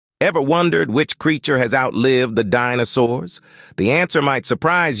Ever wondered which creature has outlived the dinosaurs? The answer might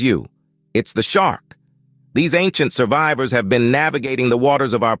surprise you. It's the shark. These ancient survivors have been navigating the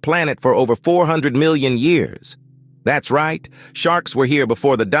waters of our planet for over 400 million years. That's right, sharks were here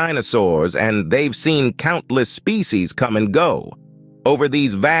before the dinosaurs, and they've seen countless species come and go. Over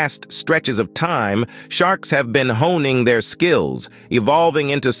these vast stretches of time, sharks have been honing their skills, evolving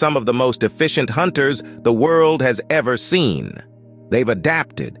into some of the most efficient hunters the world has ever seen. They've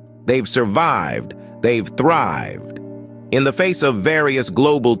adapted, they've survived, they've thrived. In the face of various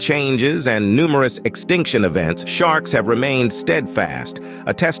global changes and numerous extinction events, sharks have remained steadfast,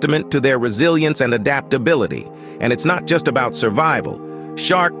 a testament to their resilience and adaptability. And it's not just about survival.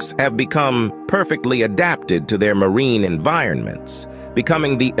 Sharks have become perfectly adapted to their marine environments,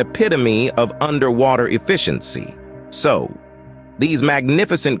 becoming the epitome of underwater efficiency. So, these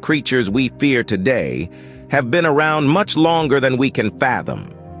magnificent creatures we fear today have been around much longer than we can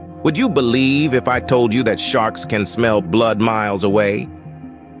fathom. Would you believe if I told you that sharks can smell blood miles away?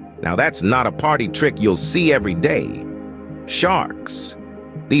 Now that's not a party trick you'll see every day. Sharks.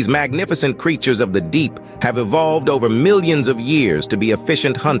 These magnificent creatures of the deep have evolved over millions of years to be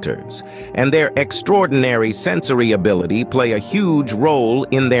efficient hunters, and their extraordinary sensory ability play a huge role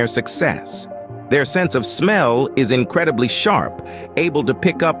in their success. Their sense of smell is incredibly sharp, able to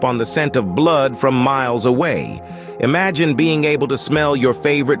pick up on the scent of blood from miles away. Imagine being able to smell your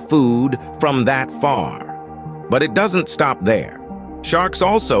favorite food from that far. But it doesn't stop there. Sharks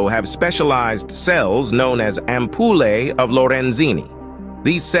also have specialized cells known as ampullae of Lorenzini.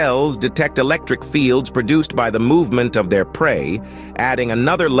 These cells detect electric fields produced by the movement of their prey, adding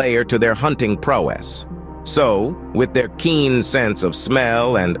another layer to their hunting prowess. So, with their keen sense of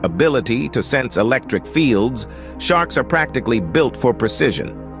smell and ability to sense electric fields, sharks are practically built for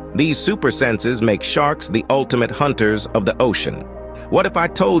precision. These super senses make sharks the ultimate hunters of the ocean. What if I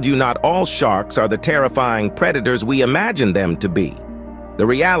told you not all sharks are the terrifying predators we imagine them to be? The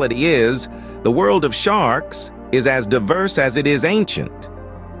reality is, the world of sharks is as diverse as it is ancient.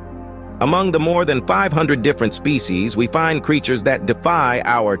 Among the more than 500 different species, we find creatures that defy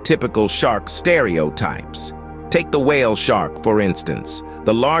our typical shark stereotypes. Take the whale shark, for instance,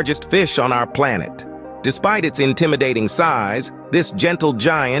 the largest fish on our planet. Despite its intimidating size, this gentle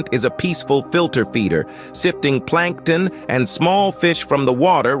giant is a peaceful filter feeder, sifting plankton and small fish from the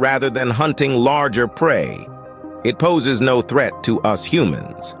water rather than hunting larger prey. It poses no threat to us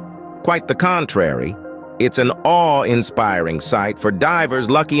humans. Quite the contrary. It's an awe-inspiring sight for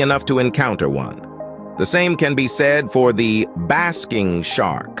divers lucky enough to encounter one. The same can be said for the basking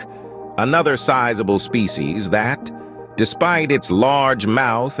shark, another sizable species that, despite its large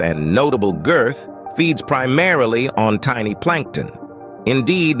mouth and notable girth, feeds primarily on tiny plankton.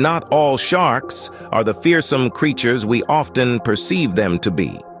 Indeed, not all sharks are the fearsome creatures we often perceive them to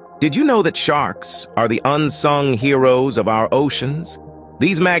be. Did you know that sharks are the unsung heroes of our oceans?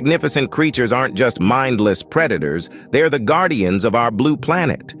 These magnificent creatures aren't just mindless predators, they're the guardians of our blue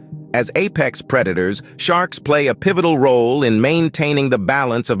planet. As apex predators, sharks play a pivotal role in maintaining the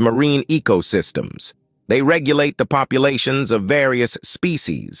balance of marine ecosystems. They regulate the populations of various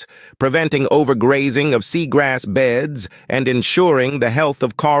species, preventing overgrazing of seagrass beds and ensuring the health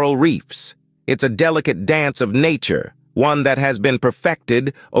of coral reefs. It's a delicate dance of nature, one that has been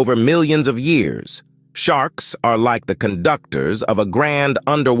perfected over millions of years. Sharks are like the conductors of a grand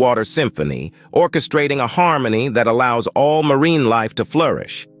underwater symphony, orchestrating a harmony that allows all marine life to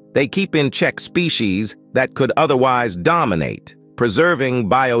flourish. They keep in check species that could otherwise dominate, preserving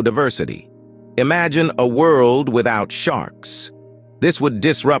biodiversity. Imagine a world without sharks. This would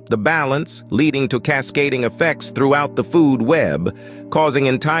disrupt the balance, leading to cascading effects throughout the food web, causing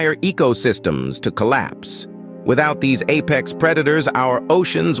entire ecosystems to collapse. Without these apex predators, our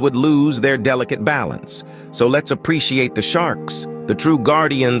oceans would lose their delicate balance. So let's appreciate the sharks, the true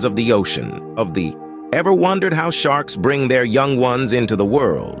guardians of the ocean, Ever wondered how sharks bring their young ones into the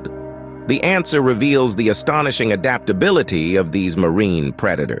world? The answer reveals the astonishing adaptability of these marine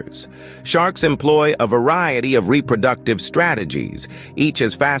predators. Sharks employ a variety of reproductive strategies, each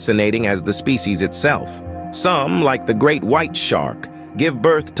as fascinating as the species itself. Some, like the great white shark, give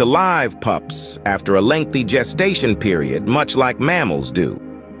birth to live pups after a lengthy gestation period, much like mammals do.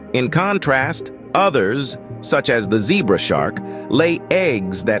 In contrast, others, such as the zebra shark, lay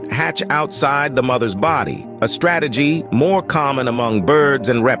eggs that hatch outside the mother's body, a strategy more common among birds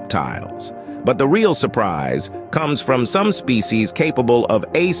and reptiles. But the real surprise comes from some species capable of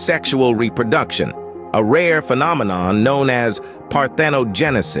asexual reproduction, a rare phenomenon known as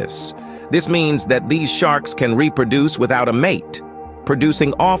parthenogenesis. This means that these sharks can reproduce without a mate,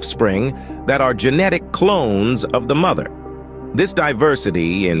 producing offspring that are genetic clones of the mother. This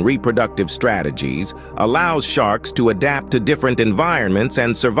diversity in reproductive strategies allows sharks to adapt to different environments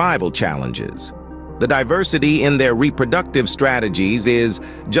and survival challenges. The diversity in their reproductive strategies is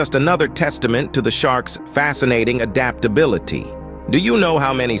just another testament to the shark's fascinating adaptability. Do you know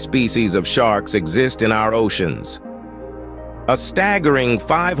how many species of sharks exist in our oceans? A staggering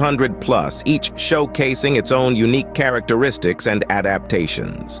 500 plus, each showcasing its own unique characteristics and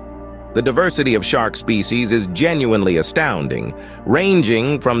adaptations. The diversity of shark species is genuinely astounding,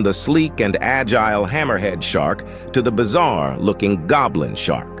 ranging from the sleek and agile hammerhead shark to the bizarre-looking goblin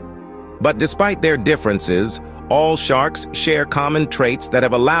shark. But despite their differences, all sharks share common traits that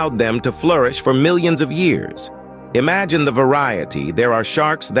have allowed them to flourish for millions of years. Imagine the variety. There are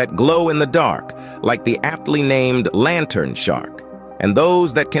sharks that glow in the dark, like the aptly named lantern shark, and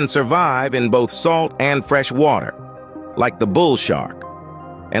those that can survive in both salt and fresh water, like the bull shark.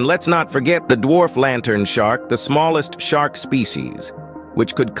 And let's not forget the dwarf lantern shark, the smallest shark species,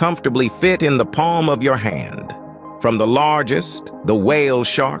 which could comfortably fit in the palm of your hand. From the largest, the whale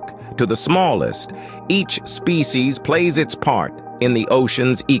shark, to the smallest, each species plays its part in the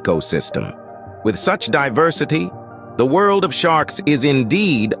ocean's ecosystem. With such diversity, the world of sharks is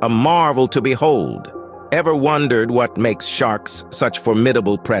indeed a marvel to behold. Ever wondered what makes sharks such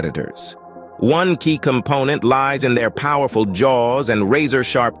formidable predators? One key component lies in their powerful jaws and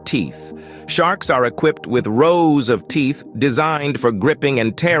razor-sharp teeth. Sharks are equipped with rows of teeth designed for gripping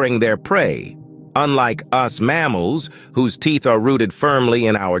and tearing their prey. Unlike us mammals, whose teeth are rooted firmly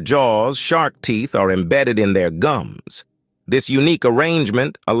in our jaws, shark teeth are embedded in their gums. This unique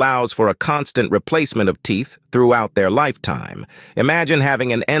arrangement allows for a constant replacement of teeth throughout their lifetime. Imagine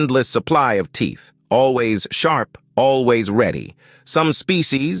having an endless supply of teeth, always sharp, always ready. Some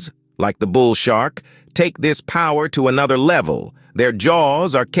species, like the bull shark, take this power to another level. Their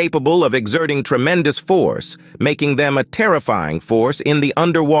jaws are capable of exerting tremendous force, making them a terrifying force in the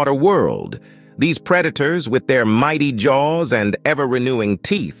underwater world. These predators, with their mighty jaws and ever-renewing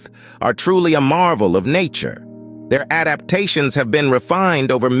teeth, are truly a marvel of nature. Their adaptations have been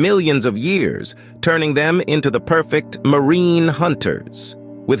refined over millions of years, turning them into the perfect marine hunters.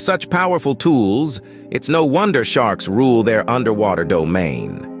 With such powerful tools, it's no wonder sharks rule their underwater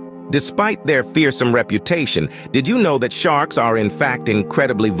domain. Despite their fearsome reputation, did you know that sharks are in fact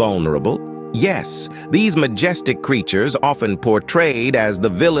incredibly vulnerable? Yes, these majestic creatures, often portrayed as the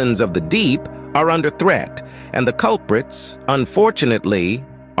villains of the deep, are under threat, and the culprits, unfortunately,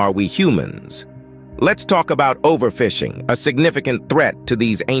 are we humans. Let's talk about overfishing, a significant threat to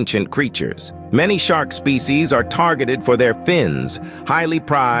these ancient creatures. Many shark species are targeted for their fins, highly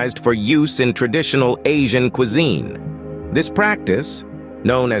prized for use in traditional Asian cuisine. This practice,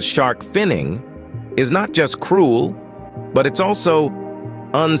 known as shark finning, is not just cruel, but it's also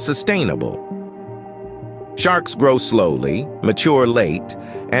unsustainable. Sharks grow slowly, mature late,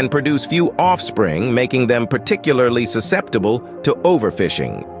 and produce few offspring, making them particularly susceptible to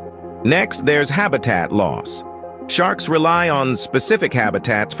overfishing. Next, there's habitat loss. Sharks rely on specific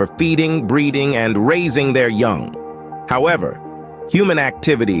habitats for feeding, breeding, and raising their young. However, human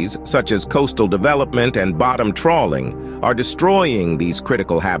activities such as coastal development and bottom trawling are destroying these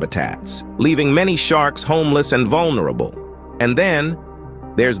critical habitats, leaving many sharks homeless and vulnerable. And then,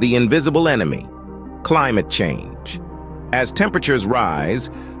 there's the invisible enemy, climate change. As temperatures rise,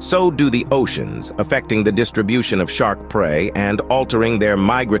 so do the oceans, affecting the distribution of shark prey and altering their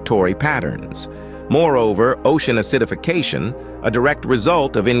migratory patterns. Moreover, ocean acidification, a direct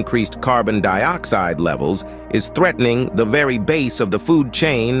result of increased carbon dioxide levels, is threatening the very base of the food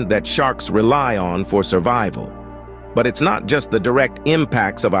chain that sharks rely on for survival. But it's not just the direct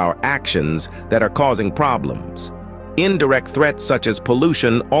impacts of our actions that are causing problems. Indirect threats such as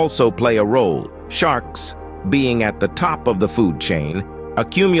pollution also play a role. Sharks, being at the top of the food chain,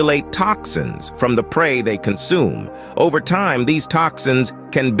 accumulate toxins from the prey they consume. Over time, these toxins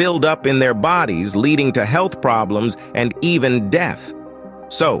can build up in their bodies, leading to health problems and even death.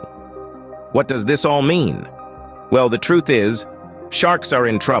 So, what does this all mean? Well, the truth is, sharks are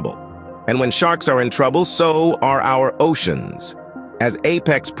in trouble. And when sharks are in trouble, so are our oceans. As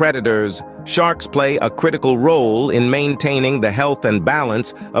apex predators, sharks play a critical role in maintaining the health and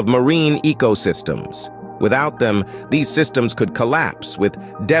balance of marine ecosystems. Without them, these systems could collapse with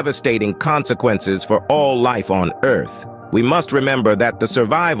devastating consequences for all life on Earth. We must remember that the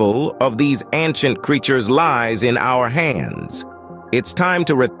survival of these ancient creatures lies in our hands. It's time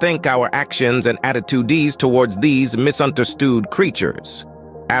to rethink our actions and attitudes towards these misunderstood creatures.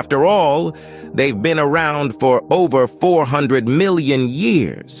 After all, they've been around for over 400 million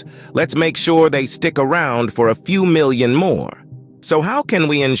years. Let's make sure they stick around for a few million more. So how can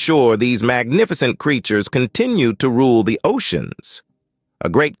we ensure these magnificent creatures continue to rule the oceans? A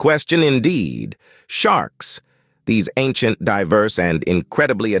great question indeed. Sharks. These ancient, diverse, and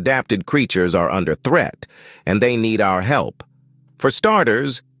incredibly adapted creatures are under threat, and they need our help. For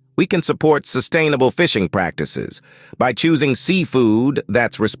starters, we can support sustainable fishing practices. By choosing seafood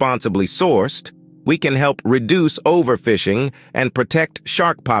that's responsibly sourced, we can help reduce overfishing and protect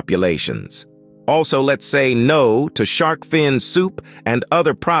shark populations. Also, let's say no to shark fin soup and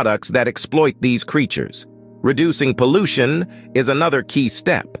other products that exploit these creatures. Reducing pollution is another key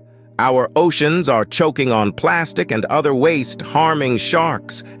step. Our oceans are choking on plastic and other waste, harming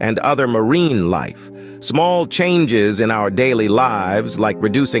sharks and other marine life. Small changes in our daily lives, like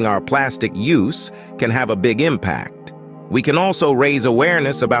reducing our plastic use, can have a big impact. We can also raise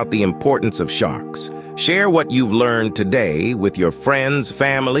awareness about the importance of sharks. Share what you've learned today with your friends,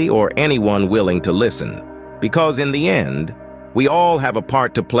 family, or anyone willing to listen. Because in the end, we all have a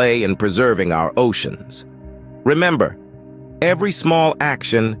part to play in preserving our oceans. Remember, every small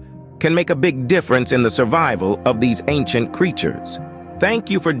action can make a big difference in the survival of these ancient creatures. Thank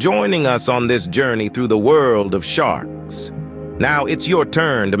you for joining us on this journey through the world of sharks. Now it's your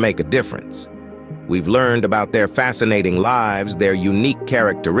turn to make a difference. We've learned about their fascinating lives, their unique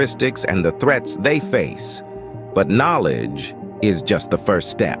characteristics, and the threats they face. But knowledge is just the first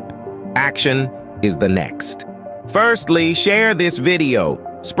step. Action is the next. Firstly, share this video.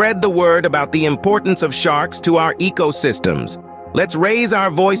 Spread the word about the importance of sharks to our ecosystems. Let's raise our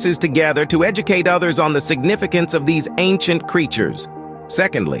voices together to educate others on the significance of these ancient creatures.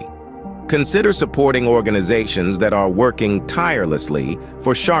 Secondly, consider supporting organizations that are working tirelessly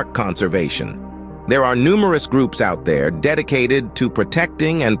for shark conservation. There are numerous groups out there dedicated to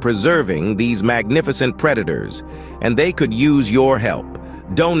protecting and preserving these magnificent predators, and they could use your help.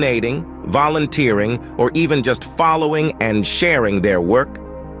 Donating, volunteering, or even just following and sharing their work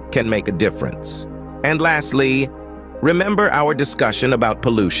can make a difference. And lastly, remember our discussion about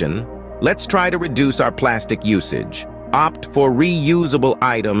pollution? Let's try to reduce our plastic usage. Opt for reusable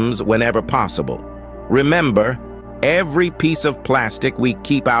items whenever possible. Remember, every piece of plastic we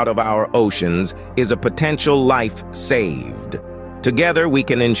keep out of our oceans is a potential life saved. Together, we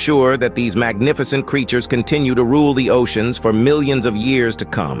can ensure that these magnificent creatures continue to rule the oceans for millions of years to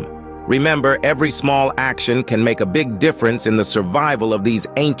come. Remember, every small action can make a big difference in the survival of these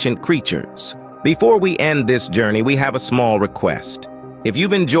ancient creatures. Before we end this journey, we have a small request. If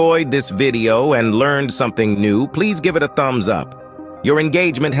you've enjoyed this video and learned something new, please give it a thumbs up. Your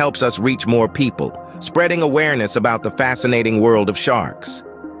engagement helps us reach more people, spreading awareness about the fascinating world of sharks.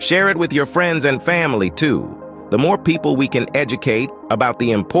 Share it with your friends and family, too. The more people we can educate about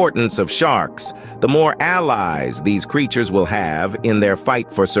the importance of sharks, the more allies these creatures will have in their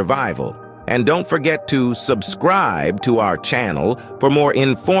fight for survival. And don't forget to subscribe to our channel for more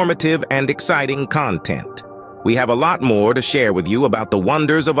informative and exciting content. We have a lot more to share with you about the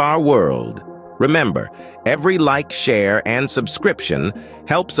wonders of our world. Remember, every like, share, and subscription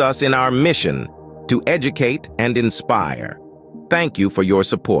helps us in our mission to educate and inspire. Thank you for your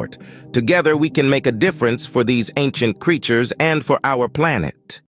support. Together we can make a difference for these ancient creatures and for our planet.